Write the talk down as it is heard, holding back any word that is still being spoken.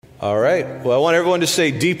All right. Well, I want everyone to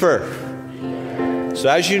say deeper. So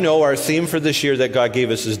as you know, our theme for this year that God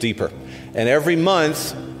gave us is deeper. And every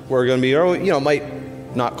month, we're going to be,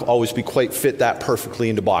 might not always be quite fit that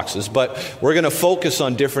perfectly into boxes, but we're going to focus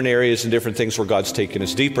on different areas and different things where God's taken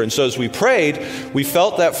us deeper. And so as we prayed, we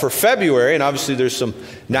felt that for February, and obviously there's some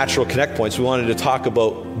natural connect points, we wanted to talk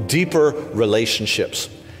about deeper relationships.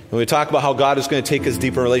 And we talk about how God is going to take us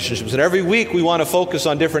deeper in relationships. And every week we want to focus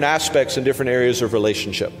on different aspects and different areas of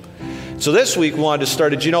relationship. So this week we wanted to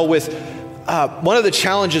start, with one of the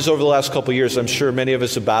challenges over the last couple of years, I'm sure many of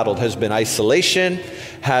us have battled, has been isolation,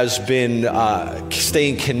 has been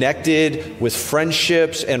staying connected with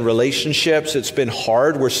friendships and relationships. It's been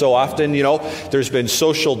hard. We're so often, there's been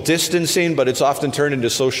social distancing, but it's often turned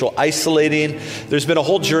into social isolating. There's been a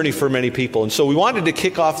whole journey for many people. And so we wanted to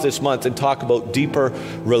kick off this month and talk about deeper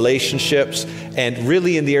relationships and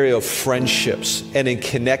really in the area of friendships and in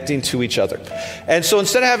connecting to each other. And so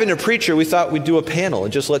instead of having a preacher, we thought we'd do a panel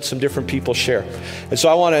and just let some different people share. And so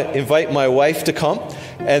I want to invite my wife to come,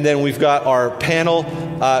 and then we've got our panel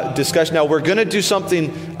discussion. Now we're going to do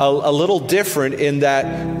something a little different in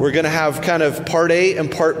that we're going to have kind of part A and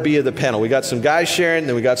part B of the panel. We got some guys sharing,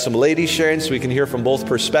 then we got some ladies sharing, so we can hear from both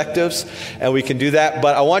perspectives, and we can do that.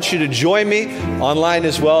 But I want you to join me online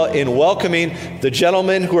as well in welcoming the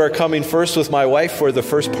gentlemen who are coming first with my wife for the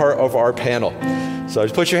first part of our panel. So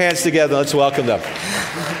just put your hands together, let's welcome them.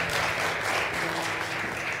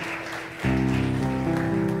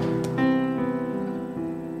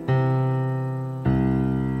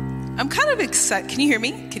 Can you hear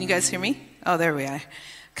me? Can you guys hear me? Oh, there we are.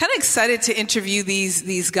 Kind of excited to interview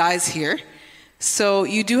these guys here. So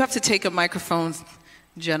you do have to take a microphone,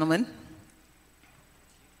 gentlemen.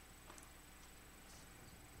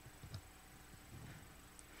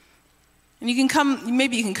 And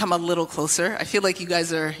maybe you can come a little closer. I feel like you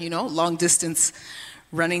guys are, long distance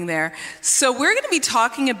running there. So we're going to be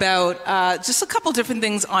talking about just a couple different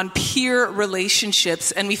things on peer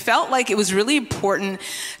relationships. And we felt like it was really important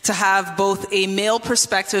to have both a male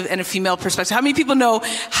perspective and a female perspective. How many people know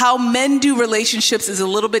how men do relationships is a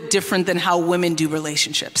little bit different than how women do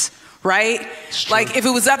relationships? Right? Like if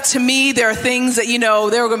it was up to me, there are things that,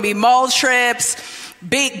 there were going to be mall trips,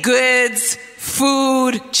 baked goods,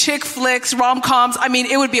 food, chick flicks, rom-coms.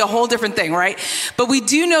 It would be a whole different thing, right? But we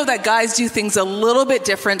do know that guys do things a little bit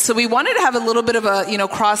different. So we wanted to have a little bit of a,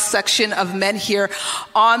 cross-section of men here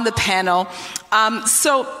on the panel.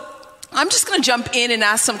 So I'm just going to jump in and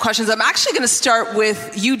ask some questions. I'm actually going to start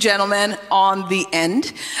with you gentlemen on the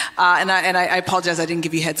end. And I apologize, I didn't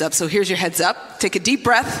give you heads up. So here's your heads up. Take a deep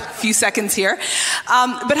breath, a few seconds here.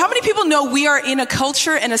 But how many people know we are in a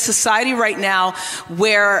culture and a society right now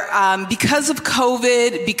where because of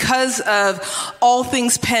COVID, because of all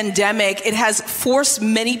things pandemic, it has forced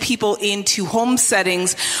many people into home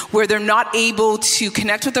settings where they're not able to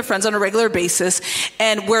connect with their friends on a regular basis,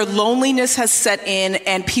 and where loneliness has set in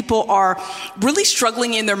and people are really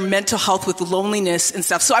struggling in their mental health with loneliness and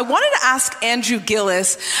stuff. So I wanted to ask Andrew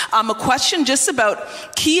Gillis a question just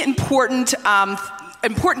about key important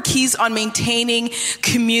keys on maintaining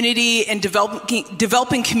community and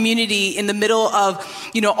developing community in the middle of,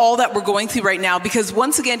 all that we're going through right now. Because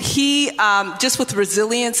once again, he, just with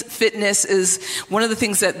Resilience Fitness is one of the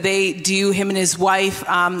things that they do, him and his wife,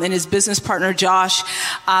 and his business partner, Josh.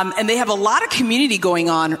 And they have a lot of community going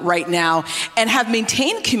on right now and have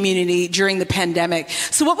maintained community during the pandemic.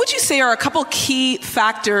 So what would you say are a couple key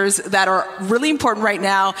factors that are really important right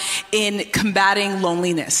now in combating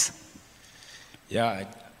loneliness? Yeah,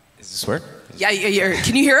 is this work? Yeah,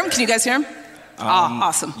 can you hear him? Can you guys hear him?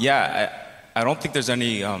 Awesome. Yeah, I don't think there's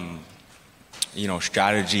any,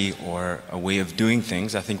 strategy or a way of doing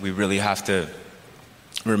things. I think we really have to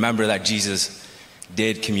remember that Jesus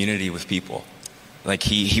did community with people. Like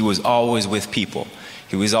he was always with people.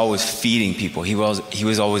 He was always feeding people. He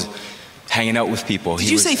was always hanging out with people. Did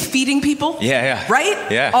you say feeding people? Yeah.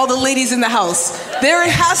 Right? Yeah. All the ladies in the house. There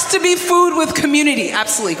has to be food with community.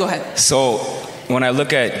 Absolutely. Go ahead. So when I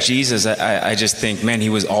look at Jesus, I just think, man, he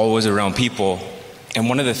was always around people. And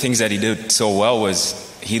one of the things that he did so well was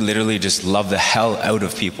he literally just loved the hell out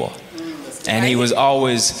of people. And he was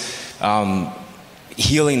always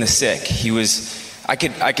healing the sick. I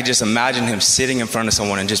could just imagine him sitting in front of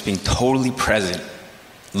someone and just being totally present,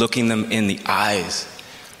 looking them in the eyes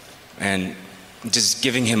and just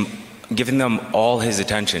giving them all his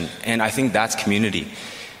attention. And I think that's community.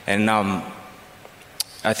 And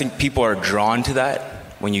I think people are drawn to that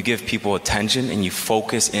when you give people attention and you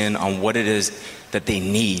focus in on what it is that they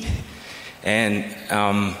need. And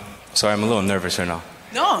sorry, I'm a little nervous right now.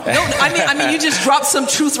 No. I mean, you just dropped some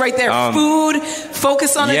truth right there. Food,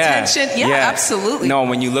 focus on attention. Yeah, absolutely. No,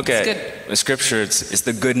 when you look at Scripture, it's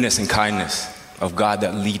the goodness and kindness of God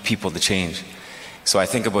that lead people to change. So I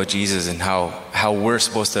think about Jesus and how we're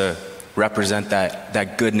supposed to represent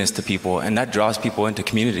that goodness to people, and that draws people into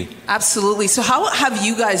community. Absolutely. So how have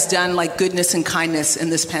you guys done like goodness and kindness in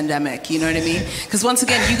this pandemic? You know what I mean? Because once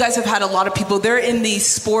again, you guys have had a lot of people, they're in the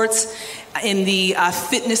sports, in the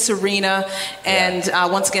fitness arena, and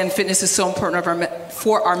once again, fitness is so important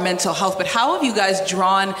for our mental health. But how have you guys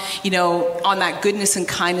drawn, on that goodness and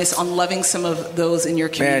kindness, on loving some of those in your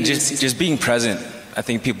community? Just being present. I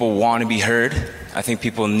think people want to be heard. I think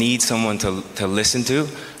people need someone to listen to,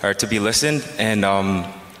 or to be listened. And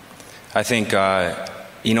I think,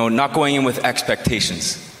 not going in with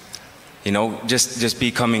expectations. Just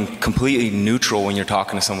becoming completely neutral when you're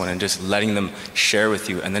talking to someone and just letting them share with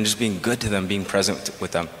you, and then just being good to them, being present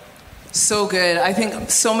with them. So good. I think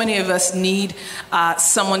so many of us need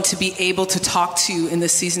someone to be able to talk to in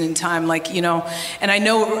this season and time. And I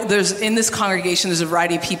know in this congregation, there's a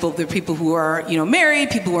variety of people. There are people who are, married,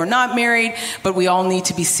 people who are not married, but we all need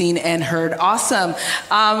to be seen and heard. Awesome.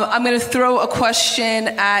 I'm going to throw a question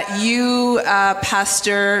at you,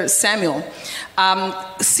 Pastor Samuel.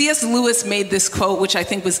 C.S. Lewis made this quote, which I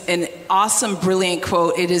think was an awesome, brilliant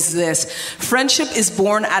quote. It is this: friendship is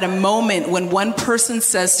born at a moment when one person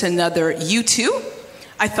says to another, "You too?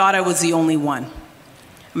 I thought I was the only one." I'm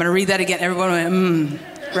going to read that again. Everyone went,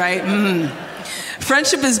 right?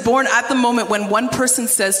 Friendship is born at the moment when one person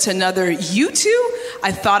says to another, "You too?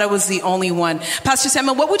 I thought I was the only one." Pastor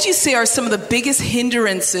Samuel, what would you say are some of the biggest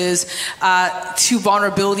hindrances to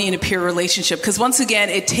vulnerability in a peer relationship? Because once again,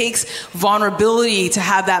 it takes vulnerability to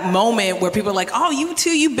have that moment where people are like, "Oh, you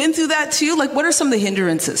too? You've been through that too?" Like, what are some of the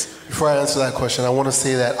hindrances? Before I answer that question, I want to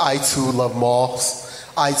say that I too love malls.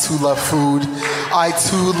 I too love food. I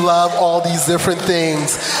too love all these different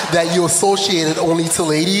things that you associated only to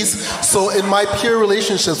ladies. So in my peer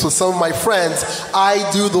relationships with some of my friends,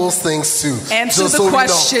 I do those things too. Answer the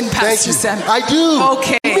question, Pastor Sam. I do.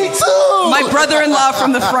 Okay. Me too. My brother-in-law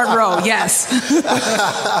from the front row, yes.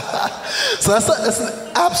 So that's an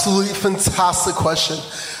absolutely fantastic question.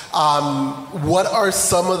 What are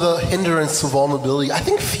some of the hindrances to vulnerability? I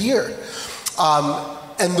think fear.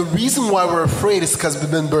 And the reason why we're afraid is because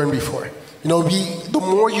we've been burned before. The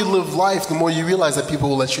more you live life, the more you realize that people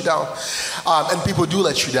will let you down. And people do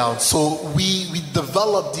let you down. So we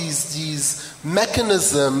develop these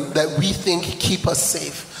mechanisms that we think keep us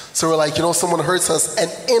safe. So we're like, someone hurts us,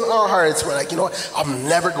 and in our hearts, we're like, I'm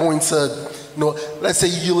never going to, let's say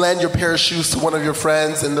you lend your pair of shoes to one of your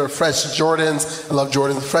friends, and they're fresh Jordans. I love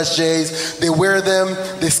Jordans, fresh J's. They wear them,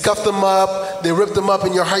 they scuff them up, they rip them up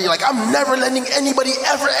in your heart. You're like, I'm never lending anybody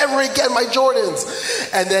ever again my Jordans.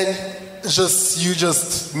 And then you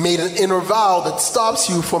just made an inner vow that stops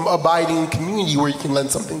you from abiding in community where you can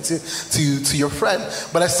lend something to your friend.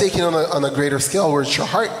 But that's taken on a greater scale where it's your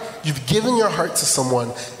heart. You've given your heart to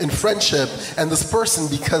someone in friendship, and this person,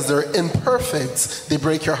 because they're imperfect, they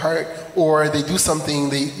break your heart, or they do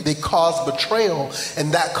something, they cause betrayal,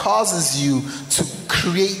 and that causes you to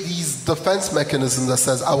create these defense mechanisms that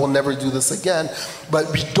says, I will never do this again.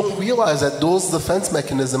 But we don't realize that those defense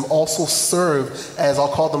mechanisms also serve as, I'll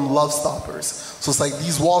call them, love stoppers. So it's like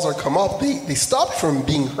these walls are come up, they stop from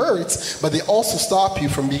being hurt, but they also stop you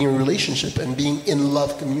from being in a relationship and being in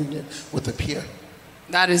love communion with a peer.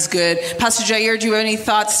 That is good. Pastor Jair, do you have any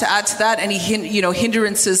thoughts to add to that? Any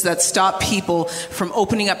hindrances that stop people from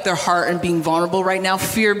opening up their heart and being vulnerable right now?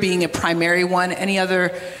 Fear being a primary one. Any other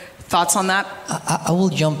thoughts on that? I will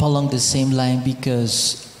jump along the same line,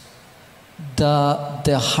 because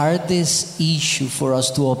the hardest issue for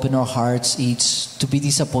us to open our hearts is to be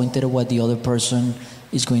disappointed at what the other person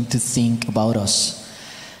is going to think about us.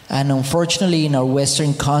 And unfortunately, in our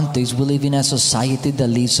Western context, we live in a society that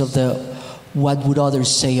lives of the what would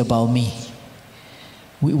others say about me.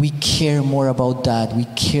 We care more about that. We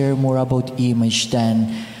care more about image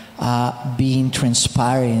than being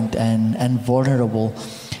transparent and vulnerable.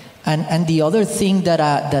 And the other thing that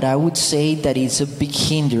I would say that is a big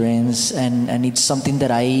hindrance, and it's something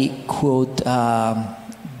that I quote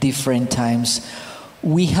different times.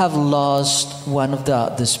 We have lost one of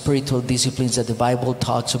the spiritual disciplines that the Bible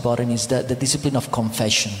talks about, and it's the discipline of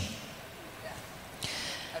confession.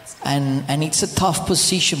 And it's a tough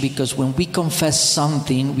position, because when we confess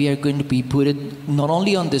something, we are going to be put not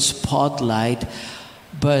only on the spotlight,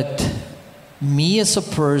 but me as a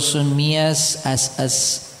person, me as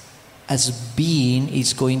being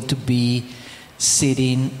is going to be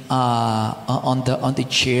sitting on the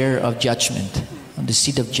chair of judgment, on the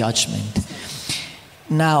seat of judgment.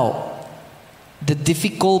 Now, The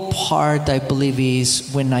difficult part, I believe,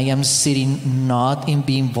 is when I am sitting not in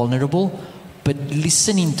being vulnerable, but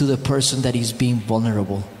listening to the person that is being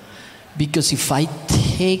vulnerable. Because if I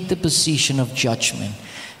take the position of judgment,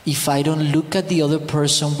 if I don't look at the other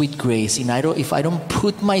person with grace, and if I don't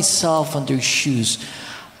put myself on their shoes,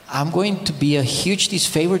 I'm going to be a huge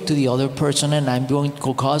disfavor to the other person, and I'm going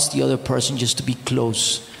to cause the other person just to be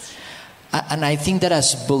close. And I think that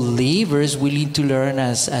as believers, we need to learn,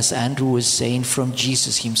 as Andrew was saying, from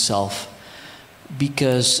Jesus himself.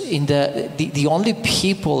 Because in the only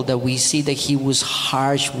people that we see that he was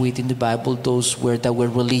harsh with in the Bible, those that were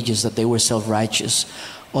religious, that they were self-righteous.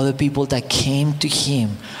 Other people that came to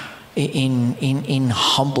him in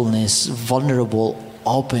humbleness, vulnerable,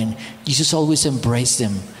 open. Jesus always embraced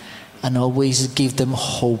them and always gave them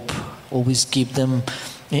hope, always give them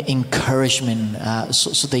encouragement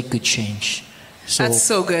so they could change. That's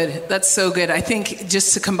so good. That's so good. I think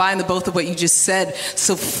just to combine the both of what you just said,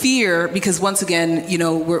 so fear, because once again,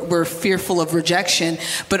 we're fearful of rejection,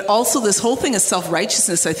 but also this whole thing of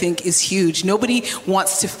self-righteousness, I think, is huge. Nobody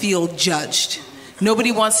wants to feel judged.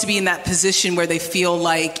 Nobody wants to be in that position where they feel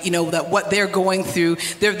like, that what they're going through,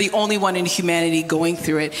 they're the only one in humanity going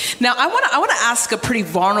through it. Now, I want to ask a pretty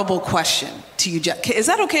vulnerable question to you, Jeff. Is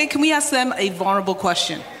that okay? Can we ask them a vulnerable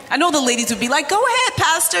question? I know the ladies would be like, go ahead,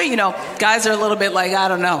 Pastor. Guys are a little bit like, I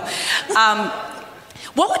don't know.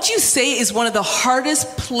 What would you say is one of the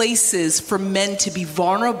hardest places for men to be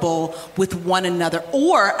vulnerable with one another?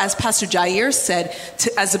 Or, as Pastor Jair said,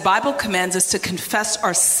 as the Bible commands us to confess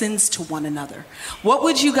our sins to one another. What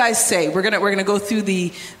would you guys say? We're gonna go through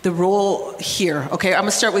the role here. Okay, I'm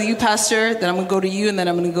gonna start with you, Pastor, then I'm gonna go to you, and then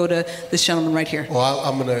I'm gonna go to this gentleman right here. Well,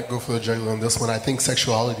 I'm gonna go for the jugular on this one. I think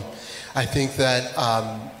sexuality. I think that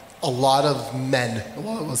a lot of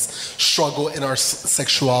us struggle in our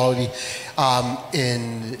sexuality,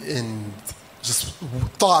 in just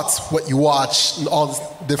thoughts, what you watch, and all this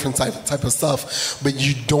different type of stuff. But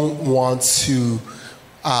you don't want to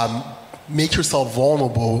make yourself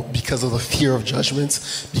vulnerable because of the fear of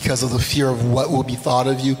judgments, because of the fear of what will be thought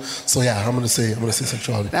of you. So yeah, I'm gonna say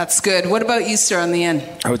sexuality. That's good. What about you, sir, on the end?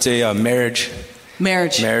 I would say marriage.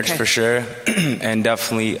 Marriage, okay. For sure, and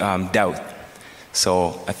definitely doubt.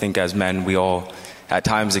 So I think as men, we all at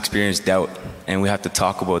times experience doubt, and we have to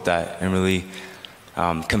talk about that and really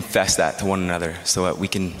confess that to one another so that we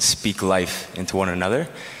can speak life into one another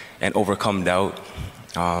and overcome doubt,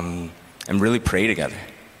 and really pray together.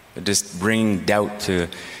 Just bring doubt to,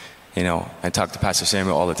 I talk to Pastor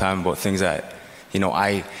Samuel all the time about things that,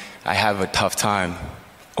 I have a tough time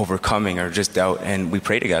overcoming or just doubt, and we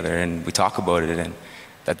pray together and we talk about it, and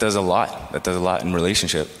that does a lot. That does a lot in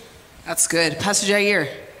relationship. That's good. Pastor Jair.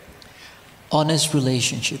 Honest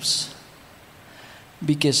relationships.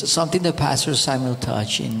 Because something that Pastor Samuel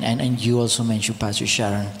touched, and you also mentioned, Pastor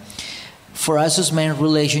Sharon, for us as men,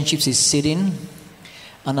 relationships is sitting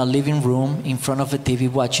in a living room in front of a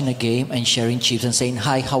TV watching a game and sharing chips and saying,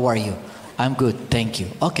 hi, how are you? I'm good, thank you.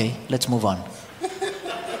 Okay, let's move on.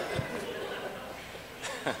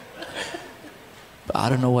 I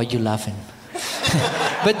don't know why you're laughing.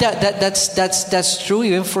 But that's true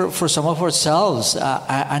even for some of ourselves.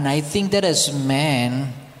 And I think that as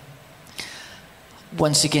men,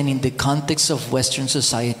 once again, in the context of Western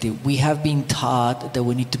society, we have been taught that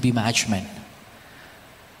we need to be matchmen.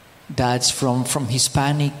 That's from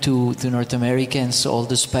Hispanic to North Americans, all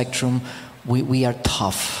the spectrum. We are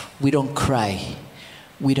tough. We don't cry.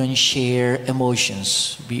 We don't share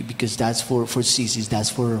emotions because that's for sissies.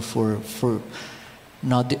 That's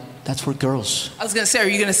that's for girls. I was going to say, are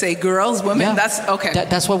you going to say girls, women? Yeah. That's okay.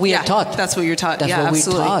 That's what we are taught. That's what you're taught. That's yeah, what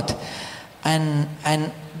absolutely. we're taught.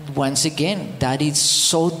 And once again, that is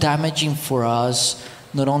so damaging for us,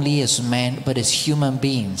 not only as men, but as human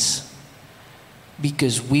beings.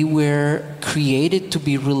 Because we were created to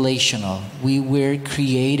be relational. We were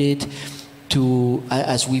created to,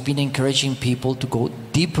 as we've been encouraging people, to go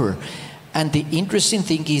deeper. And the interesting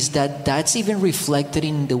thing is that that's even reflected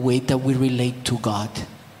in the way that we relate to God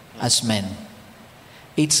as men.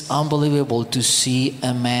 It's unbelievable to see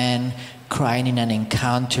a man crying in an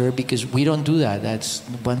encounter because we don't do that. That's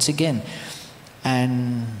once again.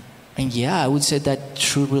 And yeah, I would say that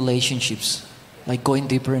true relationships, like going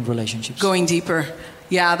deeper in relationships. Going deeper.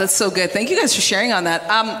 Yeah, that's so good. Thank you guys for sharing on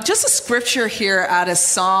that. Just a scripture here out of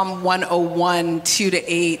Psalm 101,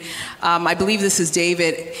 2-8. I believe this is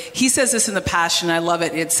David. He says this in the Passion. I love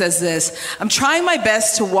it. It says this: I'm trying my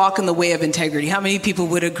best to walk in the way of integrity. How many people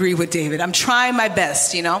would agree with David? I'm trying my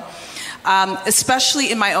best,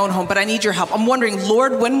 especially in my own home, but I need your help. I'm wondering,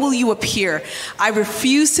 Lord, when will you appear? I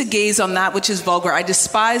refuse to gaze on that which is vulgar. I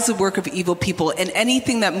despise the work of evil people and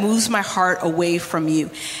anything that moves my heart away from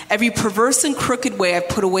you. Every perverse and crooked way I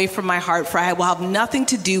put away from my heart, for I will have nothing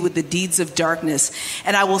to do with the deeds of darkness,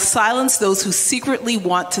 and I will silence those who secretly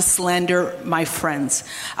want to slander my friends.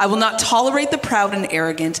 I will not tolerate the proud and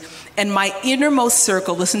arrogant, and my innermost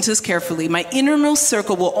circle, listen to this carefully, my innermost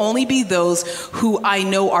circle will only be those who I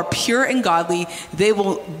know are pure and godly. They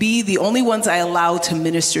will be the only ones I allow to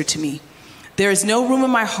minister to me. There is no room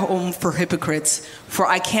in my home for hypocrites, for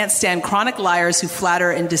I can't stand chronic liars who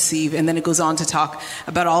flatter and deceive. And then it goes on to talk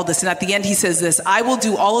about all this. And at the end, he says this, I will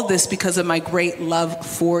do all of this because of my great love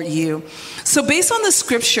for you. So based on the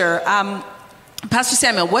scripture, Pastor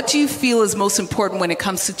Samuel, what do you feel is most important when it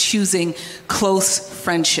comes to choosing close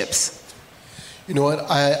friendships? You know what?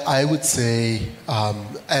 I would say,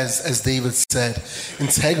 as David said,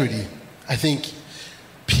 integrity. I think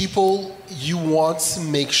people, you want to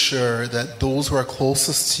make sure that those who are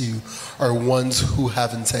closest to you are ones who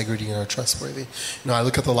have integrity and are trustworthy. You know, I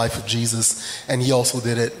look at the life of Jesus, and he also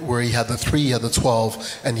did it where he had the 3, he had the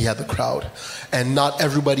 12, and he had the crowd. And not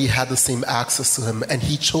everybody had the same access to him, and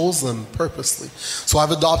he chose them purposely. So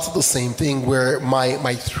I've adopted the same thing where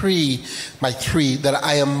my three that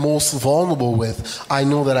I am most vulnerable with, I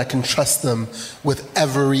know that I can trust them with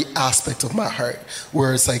every aspect of my heart.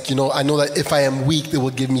 Where it's like, you know, I know that if I am weak, they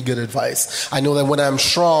will give me good advice. I know that when I'm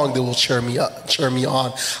strong, they will cheer me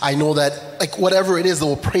on. I know that, like, whatever it is, they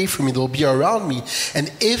will pray for me, they will be around me.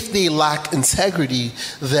 And if they lack integrity,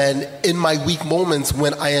 then in my weak moments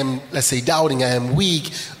when I am, let's say, doubting, I am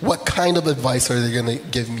weak, what kind of advice are they going to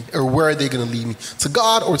give me? Or where are they going to lead me? To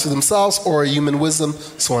God or to themselves or human wisdom,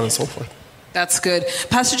 so on and so forth. That's good.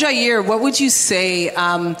 Pastor Jair, what would you say,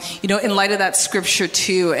 in light of that scripture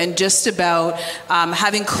too, and just about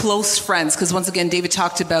having close friends, because once again, David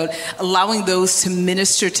talked about allowing those to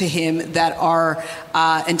minister to him that are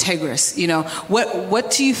integrous. You know,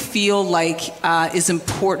 what do you feel like is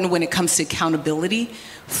important when it comes to accountability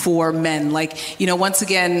for men? Like, you know, once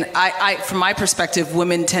again, I from my perspective,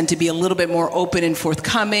 women tend to be a little bit more open and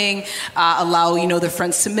forthcoming, allow, you know, their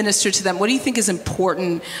friends to minister to them. What do you think is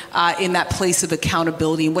important in that place of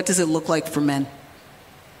accountability, and what does it look like for men?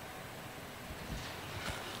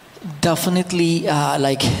 Definitely,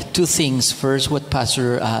 like 2 things. First, what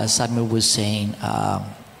Pastor Samuel was saying,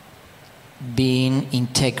 being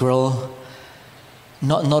integral,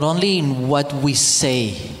 not only in what we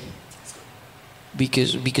say,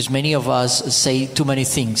 because many of us say too many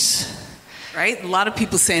things. Right? A lot of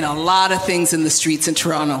people saying a lot of things in the streets in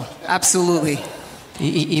Toronto. Absolutely.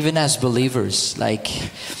 Even as believers, like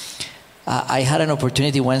I had an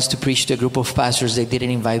opportunity once to preach to a group of pastors. They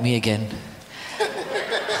didn't invite me again.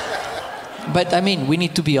 But I mean, we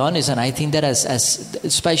need to be honest, and I think that as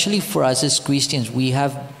especially for us as Christians, we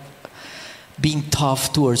have been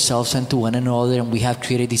tough to ourselves and to one another, and we have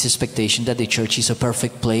created this expectation that the church is a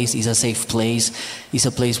perfect place, is a safe place, is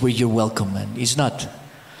a place where you're welcome, and it's not,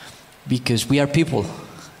 because we are people,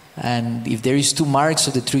 and if there is 2 marks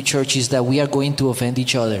of the true church is that we are going to offend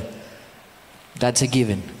each other. That's a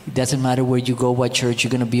given. It doesn't matter where you go, what church,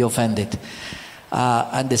 you're going to be offended.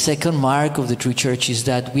 And the second mark of the true church is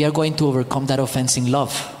that we are going to overcome that offense in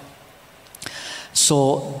love.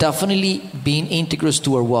 So definitely being integral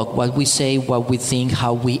to our walk, what we say, what we think,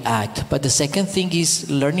 how we act. But the second thing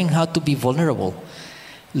is learning how to be vulnerable,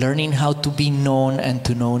 learning how to be known and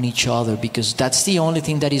to know each other, because that's the only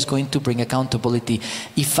thing that is going to bring accountability.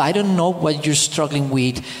 If I don't know what you're struggling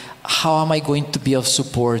with, how am I going to be of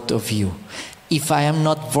support of you? If I am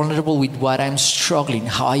not vulnerable with what I'm struggling,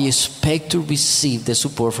 how I expect to receive the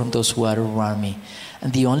support from those who are around me?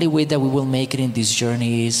 And the only way that we will make it in this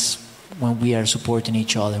journey is when we are supporting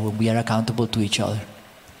each other, when we are accountable to each other.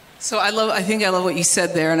 So I think I love what you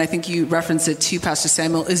said there, and I think you referenced it too, Pastor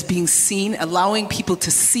Samuel, is being seen, allowing people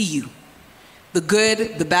to see you. The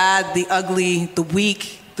good, the bad, the ugly, the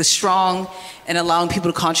weak, the strong, and allowing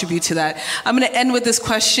people to contribute to that. I'm going to end with this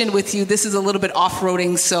question with you. This is a little bit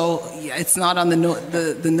off-roading, so it's not on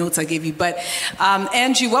the notes I gave you. But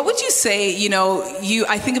Andrew, what would you say,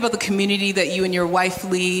 I think about the community that you and your wife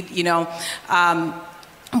lead,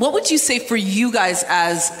 what would you say for you guys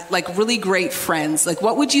as like really great friends? Like,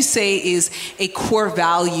 what would you say is a core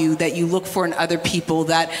value that you look for in other people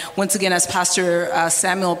that, once again, as Pastor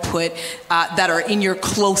Samuel put, that are in your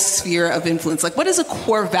close sphere of influence? Like, what is a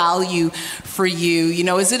core value for you?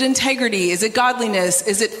 Is it integrity? Is it godliness?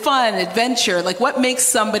 Is it fun, adventure? Like, what makes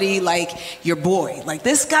somebody like your boy? Like,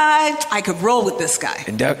 this guy, I could roll with this guy.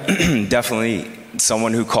 Definitely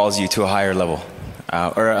someone who calls you to a higher level,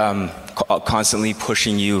 or constantly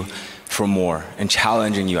pushing you for more and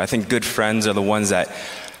challenging you. I think good friends are the ones that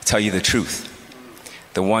tell you the truth,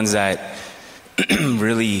 the ones that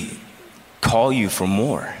really call you for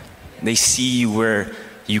more. They see you where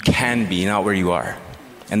you can be, not where you are.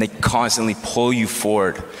 And they constantly pull you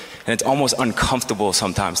forward. And it's almost uncomfortable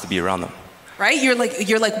sometimes to be around them. Right? You're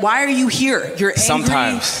like, why are you here? You're angry.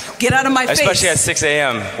 Sometimes. Get out of my face. Especially at 6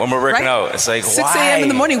 a.m. when we're working out. It's like, 6 a.m. in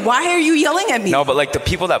the morning. Why are you yelling at me? No, but like the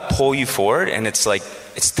people that pull you forward, and it's like,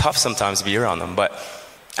 it's tough sometimes to be around them. But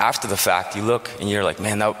after the fact, you look and you're like,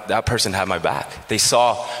 man, that person had my back. They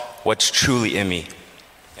saw what's truly in me.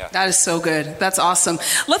 Yeah. That is so good. That's awesome.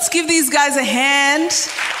 Let's give these guys a hand.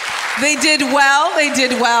 They did well. They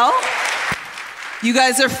did well. You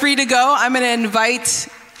guys are free to go. I'm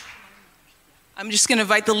just going to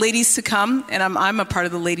invite the ladies to come, and I'm a part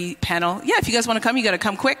of the lady panel. Yeah, if you guys want to come, you got to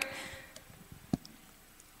come quick.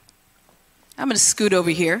 I'm going to scoot over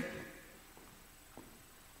here.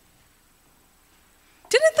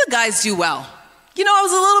 Didn't the guys do well? You know, I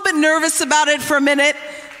was a little bit nervous about it for a minute.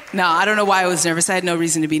 No, I don't know why I was nervous. I had no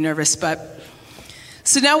reason to be nervous, but...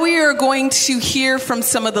 So now we are going to hear from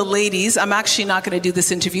some of the ladies. I'm actually not going to do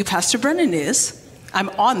this interview. Pastor Brennan is. I'm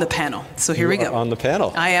on the panel, so here we go. On the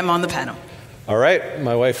panel. I am on the panel. All right,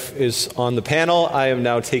 my wife is on the panel. I am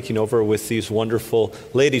now taking over with these wonderful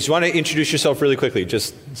ladies. You want to introduce yourself really quickly?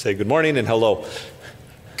 Just say good morning and hello.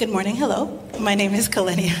 Good morning, hello. My name is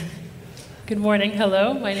Kalenia. Good morning,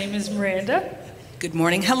 hello. My name is Miranda. Good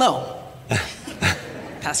morning, hello.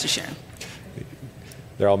 Pastor Sharon.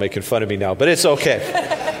 They're all making fun of me now, but it's okay.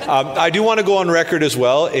 I do want to go on record as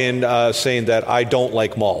well in saying that I don't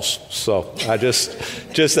like malls. So I just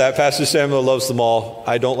that Pastor Samuel loves the mall.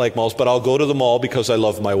 I don't like malls, but I'll go to the mall because I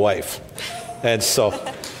love my wife. And so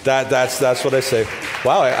that's what I say.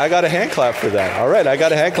 Wow, I got a hand clap for that. All right, I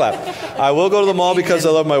got a hand clap. I will go to the mall because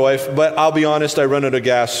I love my wife, but I'll be honest, I run out of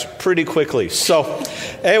gas pretty quickly. So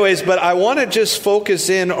anyways, but I want to just focus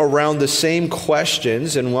in around the same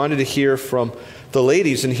questions and wanted to hear from the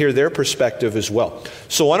ladies and hear their perspective as well.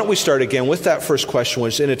 So why don't we start again with that first question,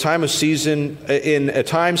 which in a time, season,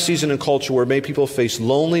 and culture where many people face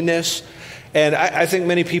loneliness, and I think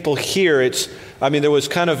many people here, there was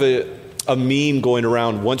kind of a meme going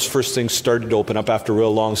around once first things started to open up after a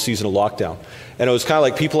real long season of lockdown. And it was kind of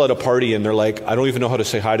like people at a party and they're like, I don't even know how to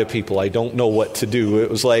say hi to people. I don't know what to do. It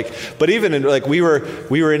was like, but even in, like we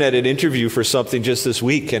were in at an interview for something just this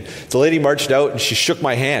week, and the lady marched out and she shook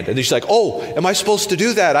my hand, and then she's like, oh, am I supposed to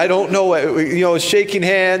do that? I don't know. Shaking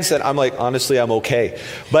hands, and I'm like, honestly, I'm okay.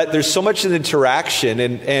 But there's so much interaction,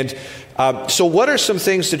 and so what are some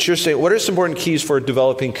things that you're saying? What are some important keys for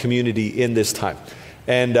developing community in this time?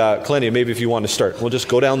 And Kalenia, maybe if you want to start, we'll just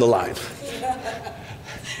go down the line.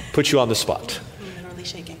 Put you on the spot. I'm really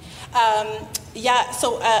shaking.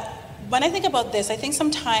 So when I think about this, I think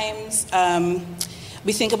sometimes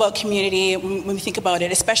we think about community, when we think about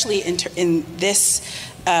it, especially in this,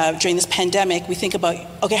 during this pandemic, we think about,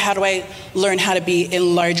 okay, how do I learn how to be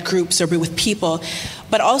in large groups or be with people?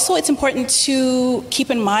 But also it's important to keep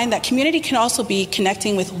in mind that community can also be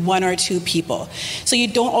connecting with one or two people. So you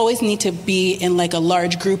don't always need to be in like a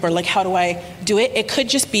large group or like, how do I do it? It could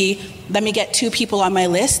just be, let me get two people on my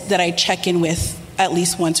list that I check in with at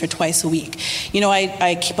least once or twice a week.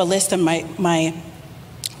 I keep a list on my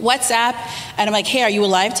WhatsApp, and I'm like, hey, are you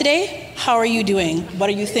alive today? How are you doing? What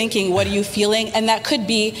are you thinking? What are you feeling? And that could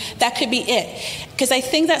be it. Because I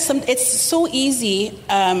think that it's so easy,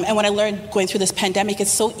 and when I learned going through this pandemic,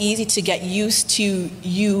 it's so easy to get used to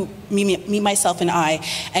me, myself, and I,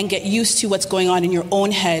 and get used to what's going on in your own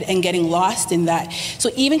head and getting lost in that. So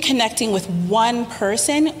even connecting with one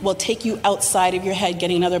person will take you outside of your head,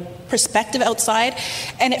 getting another perspective outside,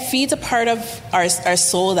 and it feeds a part of our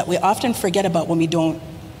soul that we often forget about when we don't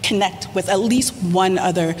connect with at least one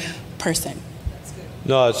other person.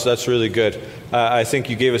 No, that's really good. I think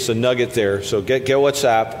you gave us a nugget there. So get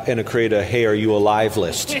WhatsApp and create a "Hey, are you alive?"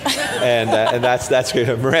 list, and that's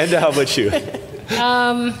good. Miranda, how about you?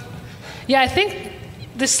 I think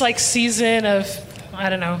this season of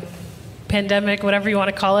pandemic, whatever you want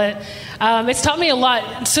to call it, it's taught me a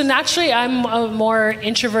lot. So naturally, I'm a more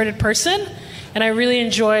introverted person, and I really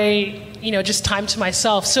enjoy just time to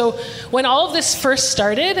myself. So when all of this first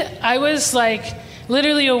started, I was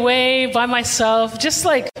literally away by myself, just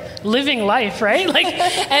living life, right?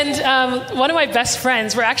 And one of my best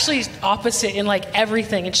friends, we're actually opposite in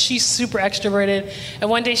everything, and she's super extroverted. And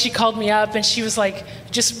one day she called me up and she was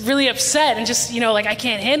just really upset and just, I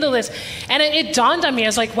can't handle this. And it dawned on me, I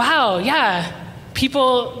was like, wow, yeah,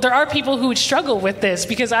 there are people who would struggle with this,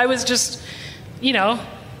 because I was just,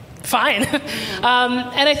 fine.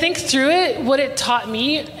 And I think through it, what it taught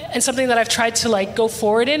me and something that I've tried to like go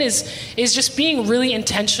forward in is just being really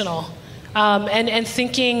intentional, and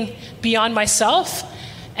thinking beyond myself.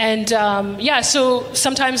 And so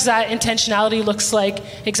sometimes that intentionality looks like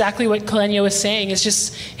exactly what Kalenia was saying, is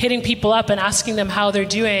just hitting people up and asking them how they're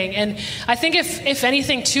doing. And I think if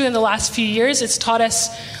anything too, in the last few years, it's taught us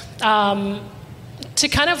to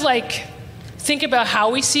kind of like think about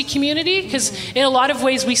how we see community, because in a lot of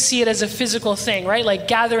ways we see it as a physical thing, right? Like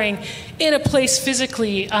gathering in a place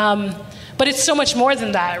physically. But it's so much more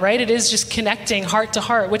than that, right? It is just connecting heart to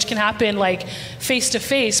heart, which can happen like face to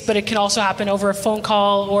face, but it can also happen over a phone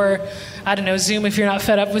call or, I don't know, Zoom if you're not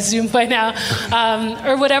fed up with Zoom by now,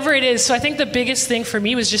 or whatever it is. So I think the biggest thing for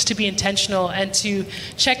me was just to be intentional and to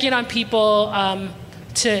check in on people,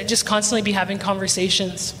 to just constantly be having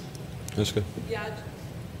conversations. That's good. Yeah.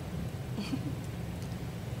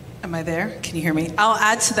 Am I there? Can you hear me? I'll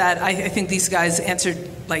add to that. I think these guys answered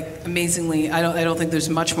like amazingly. I don't think there's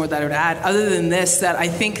much more that I would add, other than this, that I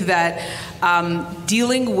think that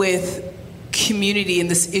dealing with community and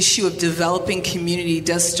this issue of developing community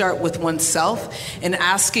does start with oneself, and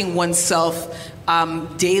asking oneself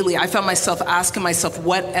daily. I found myself asking myself,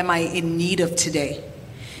 what am I in need of today?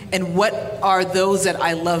 And what are those that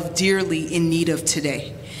I love dearly in need of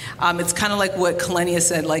today? It's kind of like what Kalenia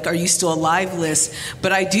said, like, are you still alive list?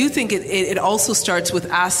 But I do think it also starts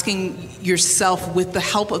with asking yourself, with the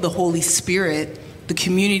help of the Holy Spirit, the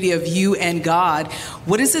community of you and God,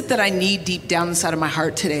 what is it that I need deep down inside of my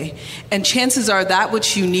heart today? And chances are that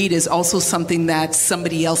what you need is also something that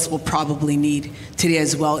somebody else will probably need today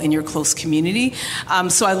as well in your close community.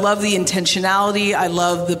 So I love the intentionality. I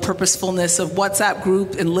love the purposefulness of WhatsApp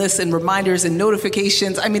group and lists and reminders and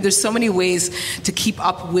notifications. I mean, there's so many ways to keep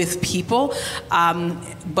up with people,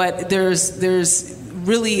 but there's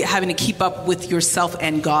really having to keep up with yourself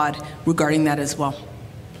and God regarding that as well.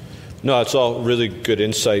 No, it's all really good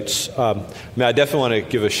insights. I definitely want to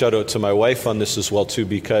give a shout out to my wife on this as well too,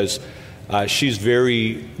 because she's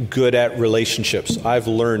very good at relationships. I've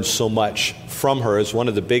learned so much from her. It's one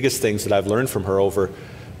of the biggest things that I've learned from her over,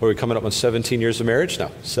 we're coming up on 17 years of marriage now,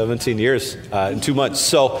 17 years in 2 months.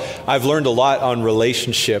 So I've learned a lot on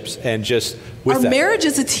relationships, and just with our marriage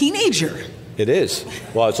as a teenager. It is.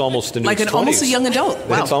 Well, it's almost in its 20s. Almost a young adult.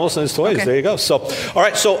 Wow. It's almost in its 20s. Okay. There you go. So, all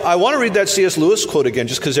right. So I want to read that C.S. Lewis quote again,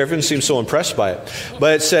 just because everyone seems so impressed by it.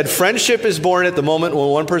 But it said, "Friendship is born at the moment when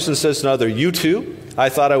one person says to another, 'You too? I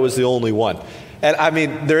thought I was the only one.'" And I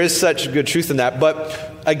mean, there is such good truth in that. But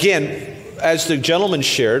again, as the gentleman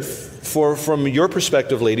shared, from your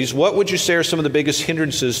perspective, ladies, what would you say are some of the biggest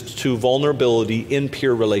hindrances to vulnerability in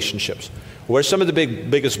peer relationships? What are some of the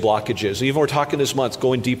biggest blockages? Even we're talking this month,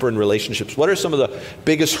 going deeper in relationships. What are some of the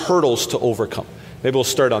biggest hurdles to overcome? Maybe we'll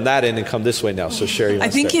start on that end and come this way now. So Sherry, I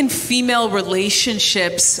think in female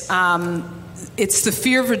relationships, it's the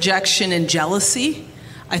fear of rejection and jealousy.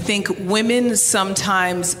 I think women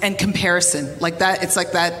sometimes, and comparison, like that, it's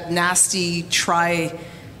like that nasty tripod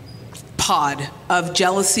of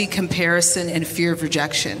jealousy, comparison, and fear of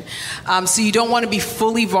rejection. So you don't want to be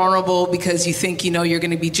fully vulnerable because you think, you're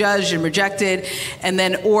going to be judged and rejected. And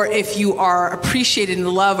then, or if you are appreciated and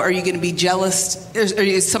loved, are you going to be jealous? Or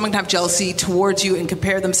is someone going to have jealousy towards you and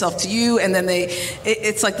compare themselves to you? And then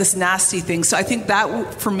it's like this nasty thing. So I think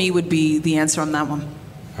that, for me, would be the answer on that one.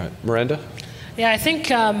 All right. Miranda? Yeah, I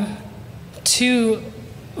think,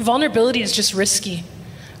 vulnerability is just risky,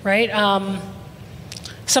 right?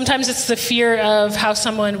 Sometimes it's the fear of how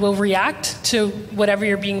someone will react to whatever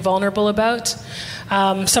you're being vulnerable about.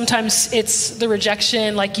 Sometimes it's the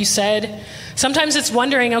rejection, like you said. Sometimes it's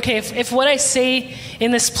wondering, okay, if what I say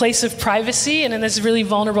in this place of privacy and in this really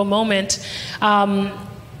vulnerable moment,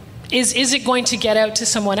 is it going to get out to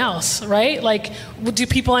someone else, right? Like, do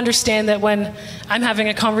people understand that when I'm having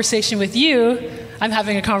a conversation with you, I'm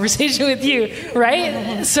having a conversation with you,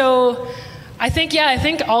 right? So I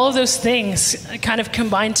think all of those things kind of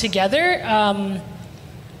combined together.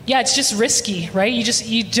 It's just risky, right?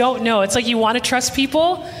 You don't know. It's like you want to trust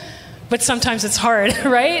people, but sometimes it's hard,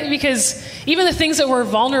 right? Because even the things that we're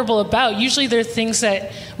vulnerable about, usually they're things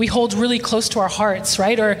that we hold really close to our hearts,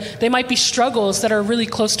 right? Or they might be struggles that are really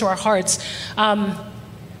close to our hearts.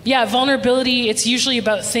 Vulnerability, it's usually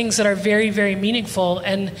about things that are very, very meaningful,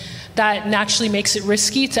 and that naturally makes it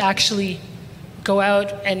risky to actually go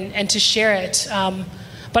out and to share it.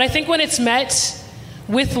 But I think when it's met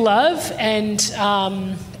with love and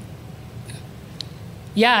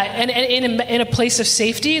in a place of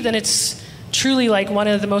safety, then it's truly like one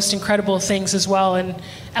of the most incredible things as well, and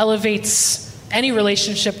elevates any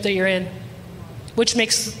relationship that you're in, which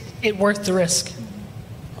makes it worth the risk.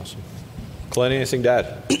 Awesome. Kalenia, anything to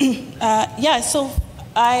add? So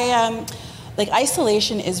I like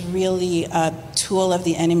isolation is really a tool of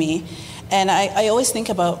the enemy. And I always think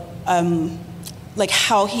about like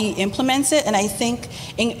how he implements it. And I think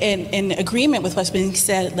in agreement with what's been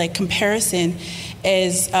said, like comparison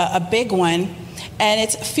is a big one. And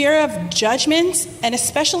it's fear of judgment, and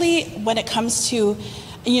especially when it comes to,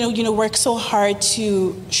 work so hard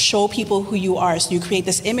to show people who you are. So you create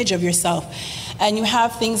this image of yourself, and you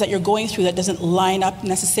have things that you're going through that doesn't line up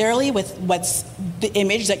necessarily with what's the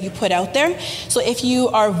image that you put out there. So if you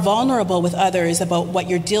are vulnerable with others about what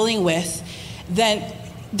you're dealing with, then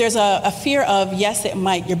there's a fear of, yes,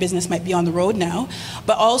 your business might be on the road now,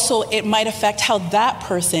 but also it might affect how that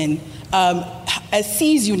person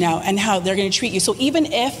sees you now and how they're going to treat you. So even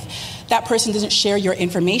if that person doesn't share your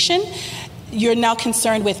information, you're now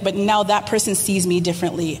concerned with, but now that person sees me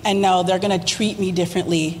differently, and now they're going to treat me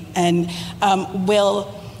differently, and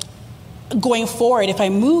going forward, if I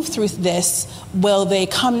move through this, will they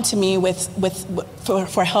come to me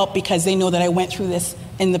for help because they know that I went through this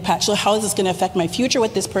in the past? So how is this going to affect my future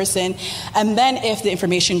with this person? And then if the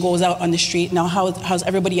information goes out on the street, now how's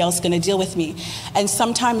everybody else going to deal with me? And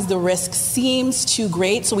sometimes the risk seems too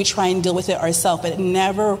great, so we try and deal with it ourselves, but it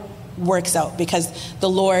never works out because the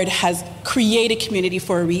Lord has created community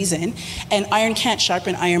for a reason, and iron can't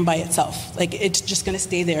sharpen iron by itself. Like, it's just going to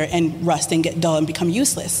stay there and rust and get dull and become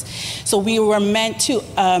useless. So we were meant to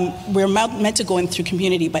go in through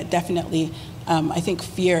community, but definitely I think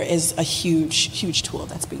fear is a huge tool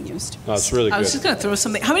that's being used. Oh, it's really good. I was just going to throw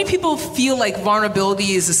something. How many people feel like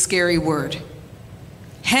vulnerability is a scary word?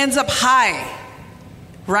 Hands up high,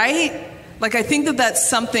 right? Like, I think that's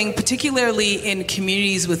something, particularly in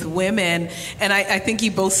communities with women, and I think you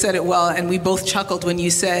both said it well, and we both chuckled when you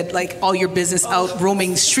said, like, all your business out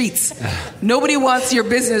roaming streets. Nobody wants your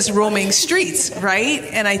business roaming streets, right?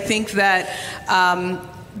 And I think that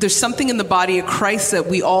there's something in the body of Christ that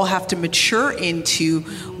we all have to mature into,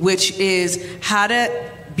 which is how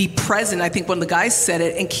to be present. I think one of the guys said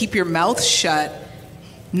it, and keep your mouth shut,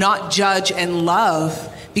 not judge and love.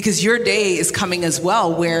 Because your day is coming as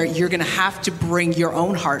well where you're going to have to bring your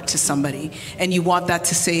own heart to somebody, and you want that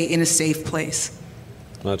to stay in a safe place.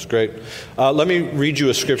 That's great. Let me read you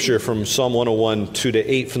a scripture from Psalm 101,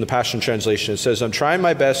 2-8 from the Passion Translation. It says, I'm trying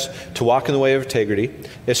my best to walk in the way of integrity,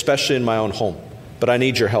 especially in my own home, but I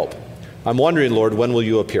need your help. I'm wondering, Lord, when will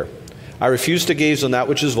you appear? I refuse to gaze on that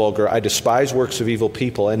which is vulgar. I despise works of evil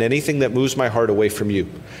people and anything that moves my heart away from you.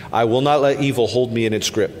 I will not let evil hold me in its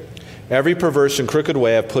grip. Every perverse and crooked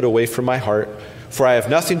way I've put away from my heart, for I have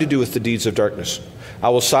nothing to do with the deeds of darkness. I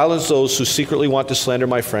will silence those who secretly want to slander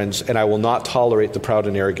my friends, and I will not tolerate the proud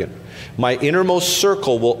and arrogant. My innermost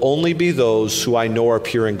circle will only be those who I know are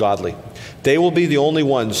pure and godly. They will be the only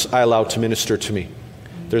ones I allow to minister to me.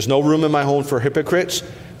 There's no room in my home for hypocrites,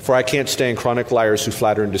 for I can't stand chronic liars who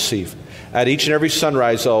flatter and deceive. At each and every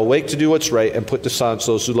sunrise, I'll awake to do what's right and put to silence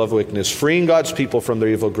those who love wickedness, freeing God's people from their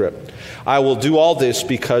evil grip. I will do all this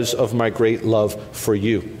because of my great love for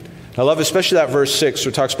you. I love especially that verse 6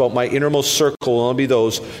 where it talks about my innermost circle will only be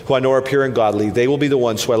those who I know are pure and godly. They will be the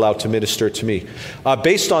ones who I allow to minister to me.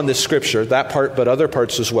 Based on this scripture, that part, but other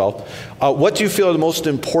parts as well, what do you feel are the most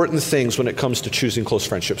important things when it comes to choosing close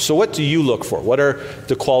friendships? So what do you look for? What are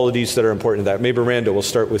the qualities that are important to that? Maybe Miranda, we'll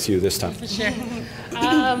start with you this time. Sure.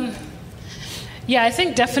 Yeah, I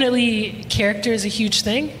think definitely character is a huge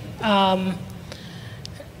thing. I'm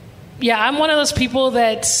one of those people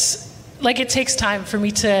that's, like, it takes time for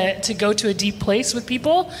me to go to a deep place with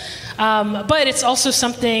people. But it's also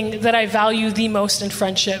something that I value the most in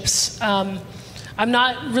friendships. I'm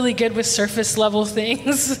not really good with surface level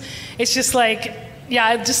things. It's just like,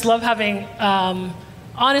 I just love having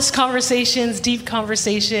honest conversations, deep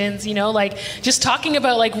conversations, like just talking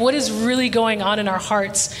about like what is really going on in our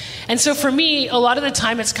hearts. And so for me, a lot of the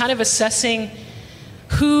time it's kind of assessing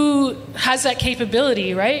who has that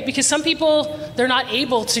capability, right? Because some people, they're not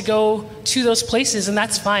able to go to those places, and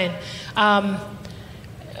that's fine. And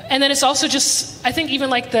then it's also just, I think even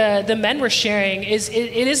like the men were sharing, it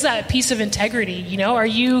is that piece of integrity, Are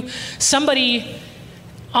you somebody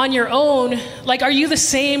on your own, like, are you the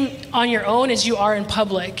same on your own as you are in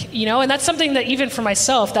public, And that's something that even for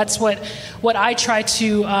myself, that's what I try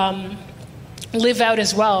to live out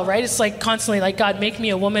as well, right? It's like constantly like, God, make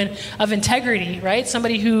me a woman of integrity, right?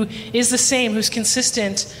 Somebody who is the same, who's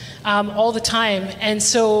consistent all the time. And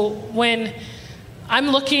so when I'm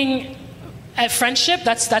looking at friendship,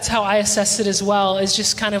 that's how I assess it as well, is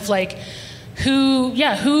just kind of like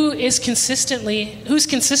who's consistent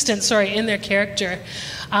in their character.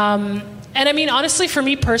 And I mean, honestly, for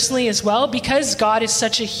me personally as well, because God is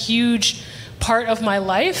such a huge part of my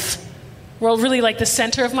life, really like the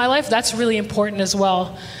center of my life, that's really important as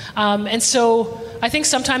well. And so I think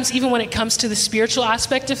sometimes even when it comes to the spiritual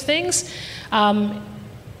aspect of things,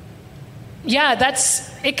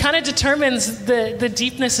 it kind of determines the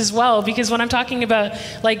deepness as well, because when I'm talking about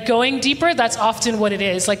like going deeper, that's often what it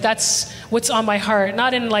is. Like that's what's on my heart,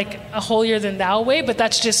 not in like a holier than thou way, but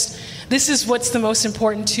this is what's the most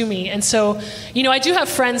important to me. And so, I do have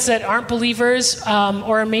friends that aren't believers,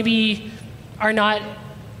 or maybe are not,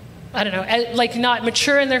 I don't know, like not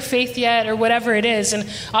mature in their faith yet or whatever it is. And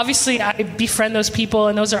obviously I befriend those people,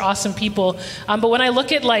 and those are awesome people. But when I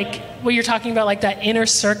look at like what you're talking about, like that inner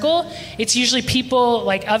circle, it's usually people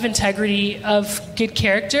like of integrity, of good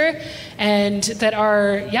character, and that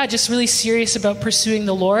are, just really serious about pursuing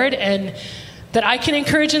the Lord, and that I can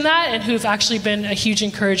encourage in that, and who've actually been a huge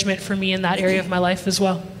encouragement for me in that area of my life as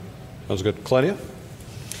well. That was good. Claudia?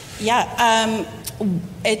 Yeah,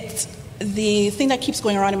 the thing that keeps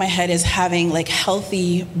going around in my head is having like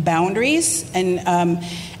healthy boundaries and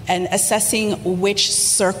assessing which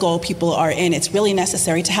circle people are in. It's really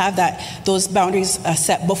necessary to have those boundaries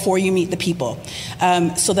set before you meet the people,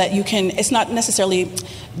 so that you can. It's not necessarily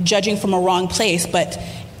judging from a wrong place, but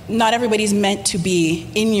not everybody's meant to be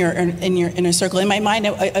in your inner circle. In my mind,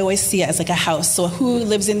 I always see it as like a house. So who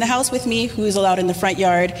lives in the house with me? Who's allowed in the front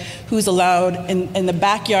yard? Who's allowed in the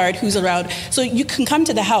backyard? Who's allowed? So you can come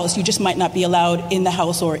to the house. You just might not be allowed in the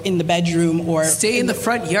house or in the bedroom or stay in the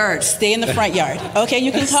front yard. Stay in the front yard. Okay,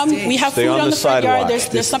 you can come. We have food on the front yard.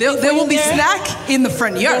 There's something. There will be snack in the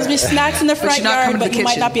front yard. There'll be snacks in the front yard, but you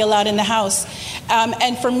might not be allowed in the house.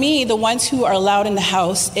 And for me, the ones who are allowed in the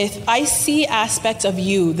house, if I see aspects of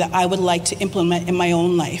you that I would like to implement in my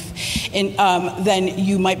own life, and then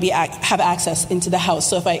you might have access into the house.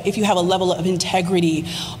 So if you have a level of integrity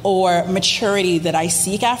or maturity that I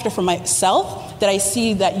seek after for myself, that I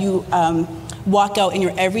see that you walk out in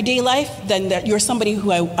your everyday life, then that you're somebody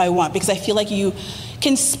who I want, because I feel like you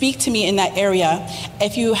can speak to me in that area.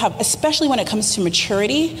 If you have, especially when it comes to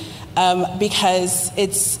maturity, because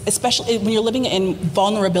it's especially when you're living in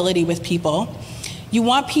vulnerability with people, you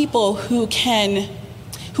want people who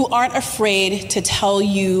aren't afraid to tell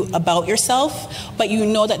you about yourself, but you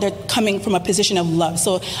know that they're coming from a position of love.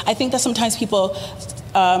 So I think that sometimes people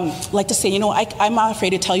like to say, I'm not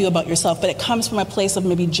afraid to tell you about yourself, but it comes from a place of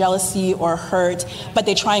maybe jealousy or hurt, but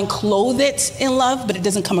they try and clothe it in love, but it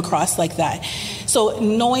doesn't come across like that. So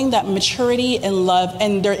knowing that maturity and love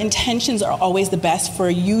and their intentions are always the best for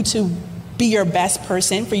you to be your best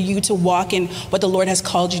person, for you to walk in what the Lord has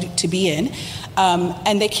called you to be in,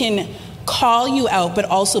 and they can call you out, but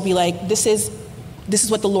also be like, this is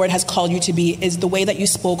what the Lord has called you to be, is the way that you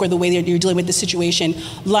spoke or the way that you're dealing with the situation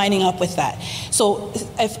lining up with that. So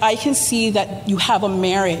if I can see that you have a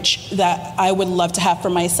marriage that I would love to have for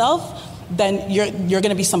myself, then you're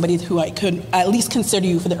going to be somebody who I could at least consider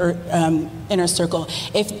you for the inner circle.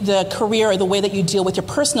 If the career or the way that you deal with your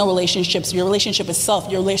personal relationships, your relationship with self,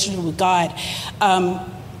 your relationship with God,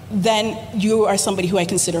 then you are somebody who I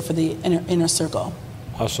consider for the inner circle.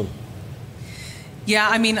 Awesome. Yeah,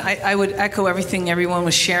 I mean, I would echo everything everyone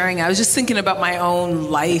was sharing. I was just thinking about my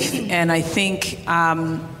own life, and I think,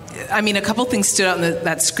 a couple things stood out in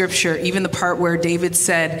that scripture, even the part where David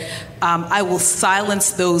said, I will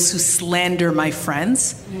silence those who slander my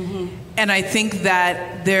friends. Mm-hmm. And I think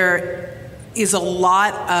that there is a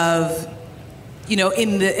lot of, in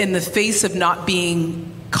the face of not being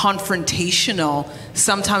confrontational,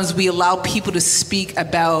 sometimes we allow people to speak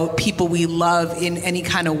about people we love in any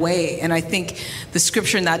kind of way. And I think the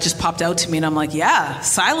scripture in that just popped out to me, and I'm like, yeah,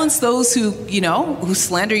 silence those who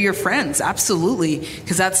slander your friends. Absolutely,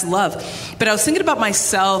 because that's love. But I was thinking about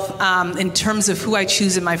myself in terms of who I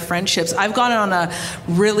choose in my friendships. I've gone on a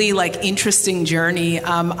really interesting journey.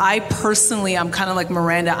 I'm kind of like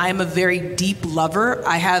Miranda. I'm a very deep lover.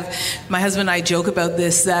 My husband and I joke about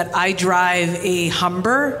this, that I drive a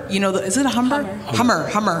Hummer. Is it a Hummer?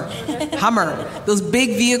 Hummer. Those big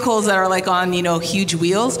vehicles that are on, huge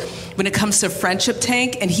wheels. When it comes to friendship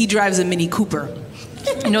tank, and he drives a Mini Cooper.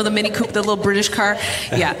 The Mini Cooper, the little British car?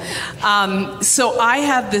 Yeah. So I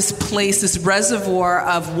have this reservoir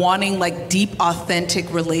of wanting deep,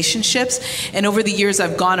 authentic relationships. And over the years,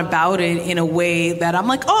 I've gone about it in a way that I'm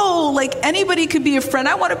anybody could be a friend.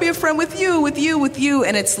 I want to be a friend with you.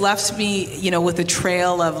 And it's left me, with a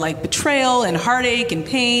trail of betrayal and heartache and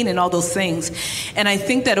pain and all those things. And I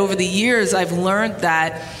think that over the years, I've learned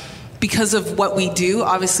that because of what we do,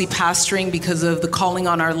 obviously pastoring, because of the calling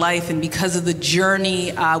on our life, and because of the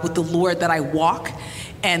journey with the Lord that I walk,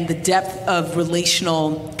 and the depth of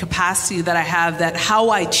relational capacity that I have, that how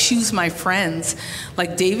I choose my friends,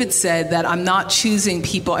 like David said, that I'm not choosing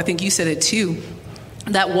people, I think you said it too,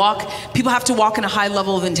 people have to walk in a high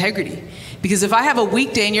level of integrity. Because if I have a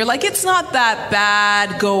weekday and you're like, it's not that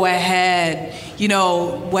bad, go ahead,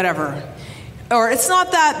 whatever. Or it's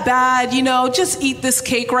not that bad, just eat this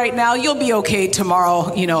cake right now. You'll be okay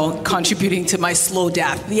tomorrow, contributing to my slow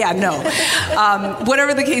death. Yeah, no.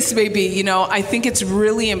 Whatever the case may be, I think it's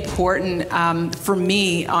really important for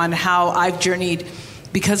me on how I've journeyed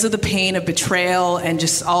because of the pain of betrayal and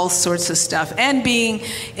just all sorts of stuff. And being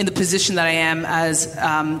in the position that I am as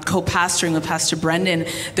co-pastoring with Pastor Brendan,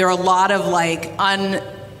 there are a lot of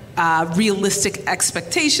realistic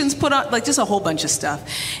expectations put on, just a whole bunch of stuff.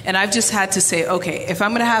 And I've just had to say, okay, if I'm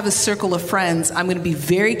going to have a circle of friends, I'm going to be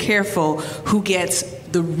very careful who gets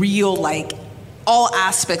the real, all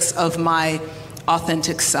aspects of my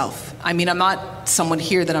authentic self. I mean, I'm not someone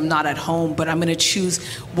here that I'm not at home, but I'm going to choose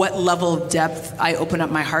what level of depth I open up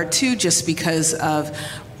my heart to just because of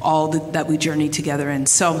all that we journey together in.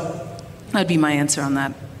 So that'd be my answer on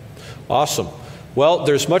that. Awesome. Well,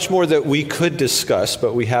 there's much more that we could discuss,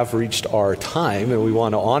 but we have reached our time, and we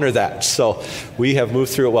want to honor that. So we have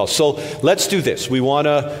moved through it well. So let's do this.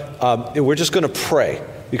 We're just going to pray,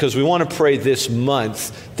 because we want to pray this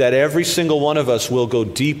month that every single one of us will go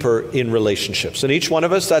deeper in relationships. And each one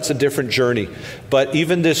of us, that's a different journey. But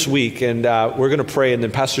even this week, and we're going to pray, and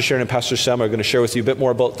then Pastor Sharon and Pastor Sam are going to share with you a bit more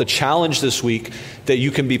about the challenge this week that you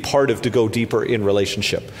can be part of to go deeper in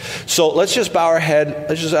relationship. So let's just bow our head.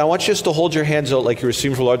 I want you just to hold your hands out like you're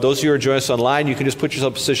receiving from the Lord. Those of you who are joining us online, you can just put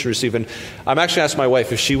yourself in position to receive. And I'm actually asking my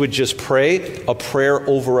wife if she would just pray a prayer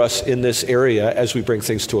over us in this area as we bring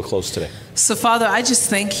things to a close today. So, Father, I just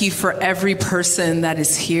thank you for every person that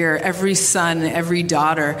is here, every son, every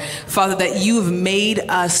daughter, Father, that you have made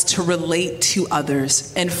us to relate to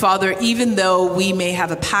others. And Father, even though we may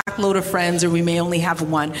have a pack load of friends or we may only have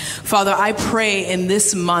one, Father, I pray in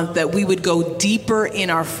this month that we would go deeper in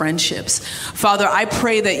our friendships. Father, I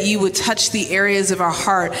pray that you would touch the areas of our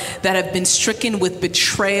heart that have been stricken with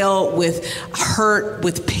betrayal, with hurt,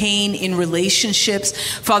 with pain in relationships.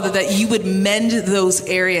 Father, that you would mend those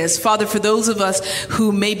areas. Father, for those of us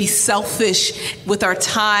who may be selfish with our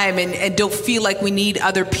time and don't feel like we need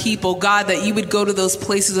other people, God, that you would go to those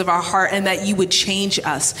places of our heart and that you would change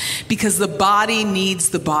us, because the body needs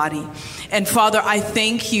the body. And Father, I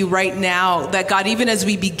thank you right now that, God, even as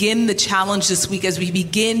we begin the challenge this week, as we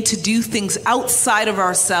begin to do things outside of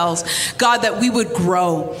ourselves, God, that we would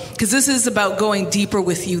grow, because this is about going deeper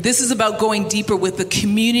with you. This is about going deeper with the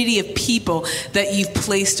community of people that you've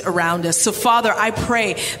placed around us. So Father, I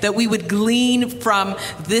pray that we would glean from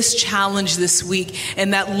this challenge this week,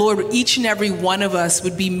 and that, Lord, each and every one of us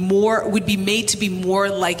would be made to be more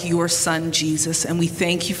like your Son, Jesus. And we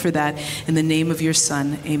thank you for that in the name of your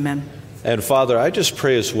Son. Amen. And Father, I just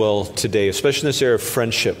pray as well today, especially in this area of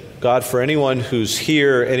friendship, God, for anyone who's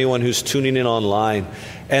here, anyone who's tuning in online,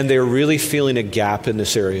 and they're really feeling a gap in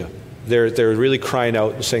this area. They're really crying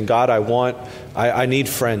out and saying, God, I need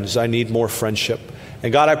friends. I need more friendship.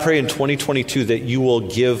 And God, I pray in 2022 that you will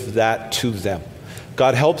give that to them.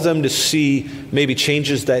 God, help them to see maybe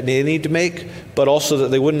changes that they need to make, but also that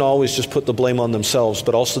they wouldn't always just put the blame on themselves,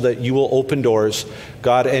 but also that you will open doors,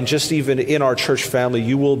 God, and just even in our church family,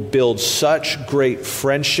 you will build such great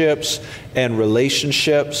friendships and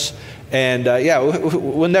relationships. And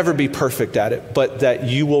we'll never be perfect at it, but that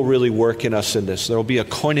you will really work in us in this. There will be a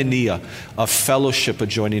koinonia, a fellowship, a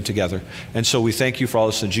joining together. And so we thank you for all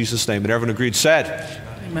this in Jesus' name. And everyone agreed said,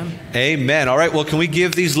 Amen. Amen. All right, well, can we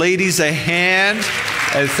give these ladies a hand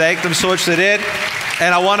and thank them so much they did?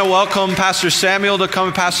 And I want to welcome Pastor Samuel to come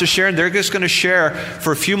and Pastor Sharon. They're just going to share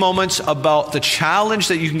for a few moments about the challenge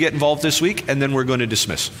that you can get involved this week, and then we're going to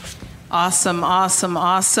dismiss. Awesome, awesome,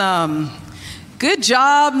 awesome. Good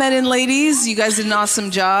job, men and ladies. You guys did an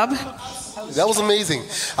awesome job. That was amazing.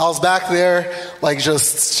 I was back there, I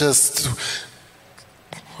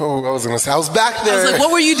was back there. I was like,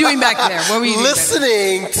 what were you doing back there? What were you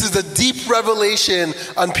listening to the deep revelation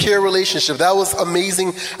on peer relationship. That was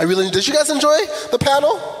amazing. Did you guys enjoy the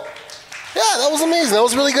panel? Yeah, that was amazing. That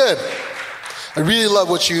was really good. I really love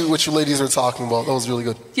what you ladies were talking about. That was really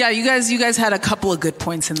good. Yeah, you guys had a couple of good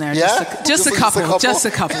points in there. Yeah? Just a couple.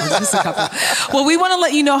 Well, we want to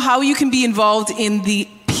let you know how you can be involved in the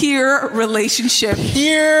peer relationship.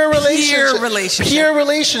 Peer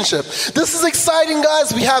relationship. This is exciting,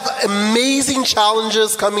 guys. We have amazing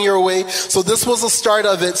challenges coming your way. So this was the start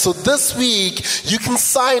of it. So this week, you can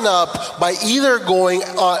sign up by either going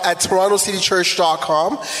at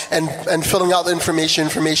TorontoCityChurch.com and filling out the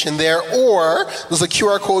information there, or there's a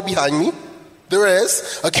QR code behind me. There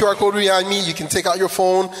is a QR code behind me. You can take out your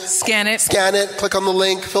phone, scan it, click on the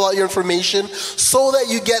link, fill out your information so that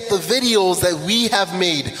you get the videos that we have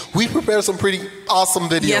made. We prepared some pretty awesome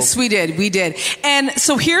videos. Yes, we did. And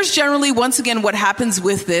so here's generally, once again, what happens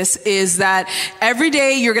with this is that every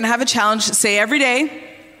day you're going to have a challenge. Say every day.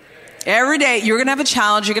 Every day, you're going to have a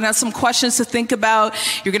challenge. You're going to have some questions to think about.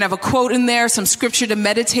 You're going to have a quote in there, some scripture to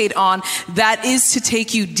meditate on. That is to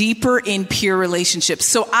take you deeper in peer relationships.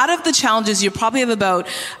 So out of the challenges, you probably have about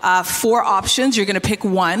 4 options. You're going to pick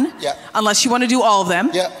one, unless you want to do all of them.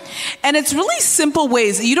 Yeah. And it's really simple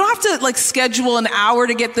ways. You don't have to schedule an hour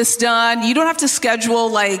to get this done. You don't have to schedule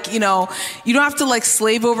you don't have to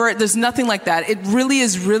slave over it. There's nothing like that. It really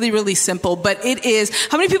is really, really simple. But it is,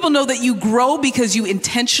 how many people know that you grow because you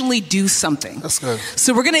intentionally do something? That's good.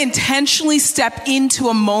 So we're going to intentionally step into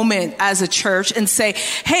a moment as a church and say,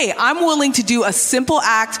 hey, I'm willing to do a simple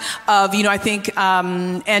act of, I think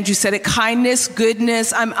Andrew said it, kindness,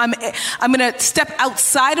 goodness. I'm going to step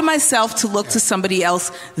outside of myself to look to somebody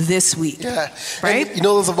else this week. Yeah. Right? And,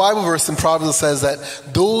 there's a Bible verse in Proverbs that says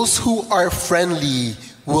that those who are friendly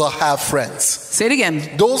will have friends. Say it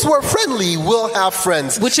again. Those who are friendly will have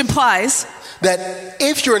friends. Which implies that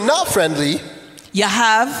if you're not friendly, you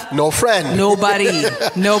have no friend. Nobody. We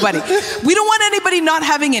don't want anybody not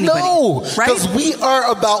having anybody. No, right? Because we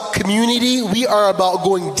are about community. We are about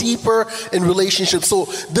going deeper in relationships. So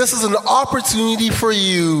this is an opportunity for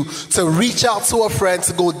you to reach out to a friend,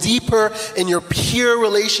 to go deeper in your peer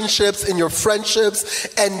relationships, in your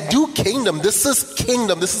friendships, and do kingdom. This is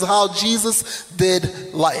kingdom. This is how Jesus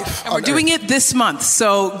did life. And we're doing it this month.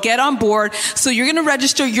 So get on board. So you're going to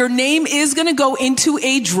register. Your name is going to go into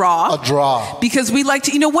a draw. A draw. Because we like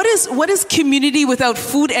to, what is community without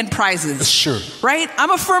food and prizes? It's true. Right? I'm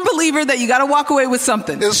a firm believer that you got to walk away with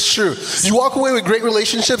something. It's true. You walk away with great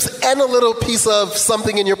relationships and a little piece of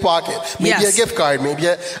something in your pocket. Maybe a gift card, maybe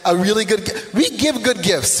a really good gift. We give good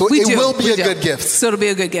gifts, so it will be a good gift. So it'll be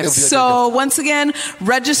a good gift. So once again,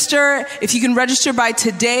 register. If you can register by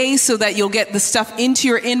today so that you'll get the stuff into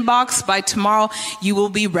your inbox by tomorrow, you will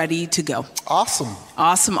be ready to go. Awesome.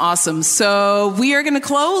 So we are going to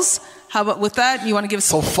close. How about with that? You want to give us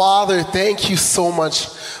So Father, thank you so much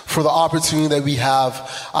for the opportunity that we have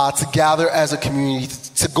to gather as a community,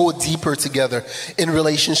 to go deeper together in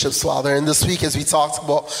relationships, Father. And this week, as we talked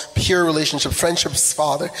about pure relationship, friendships,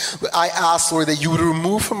 Father, I ask, Lord, that you would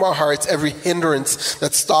remove from our hearts every hindrance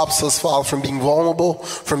that stops us, Father, from being vulnerable,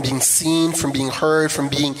 from being seen, from being heard, from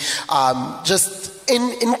being just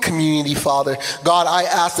in community, Father. God, I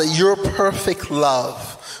ask that your perfect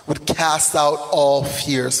love would cast out all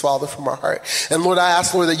fears, Father, from our heart. And Lord, I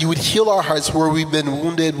ask, Lord, that you would heal our hearts where we've been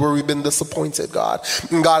wounded, where we've been disappointed, God.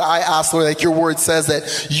 And God, I ask, Lord, that your word says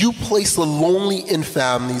that you place the lonely in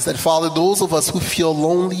families, that, Father, those of us who feel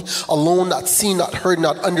lonely, alone, not seen, not heard,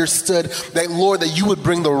 not understood, that, Lord, that you would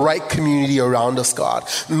bring the right community around us, God.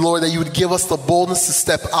 And Lord, that you would give us the boldness to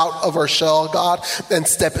step out of our shell, God, and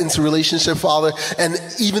step into relationship, Father. And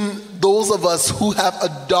even those of us who have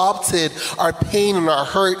adopted our pain and our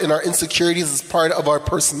hurt and our insecurities as part of our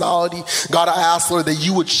personality, God, I ask, Lord, that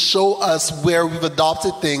you would show us where we've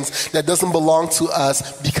adopted things that doesn't belong to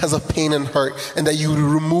us because of pain and hurt, and that you would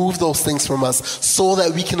remove those things from us so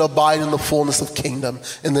that we can abide in the fullness of kingdom.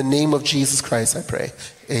 In the name of Jesus Christ, I pray.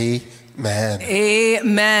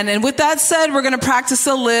 Amen. And with that said, we're going to practice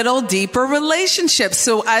a little deeper relationship.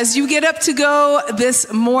 So as you get up to go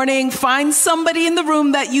this morning, find somebody in the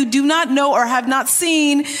room that you do not know or have not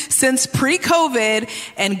seen since pre-COVID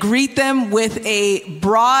and greet them with a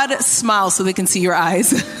broad smile so they can see your eyes.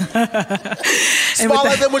 Smile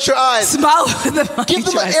at them with your eyes. Smile with them. Give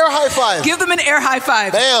them an air high five. Give them an air high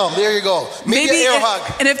five. Bam, there you go. Maybe an air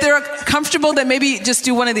hug. And if they're comfortable, then maybe just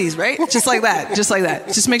do one of these, right? Just like that.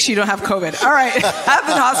 Just make sure you don't have COVID. All right. Have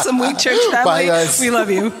an awesome week, church family. Bye, guys. We love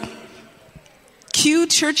you. Cue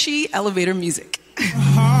churchy elevator music.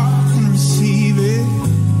 Receive it.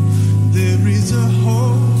 There is a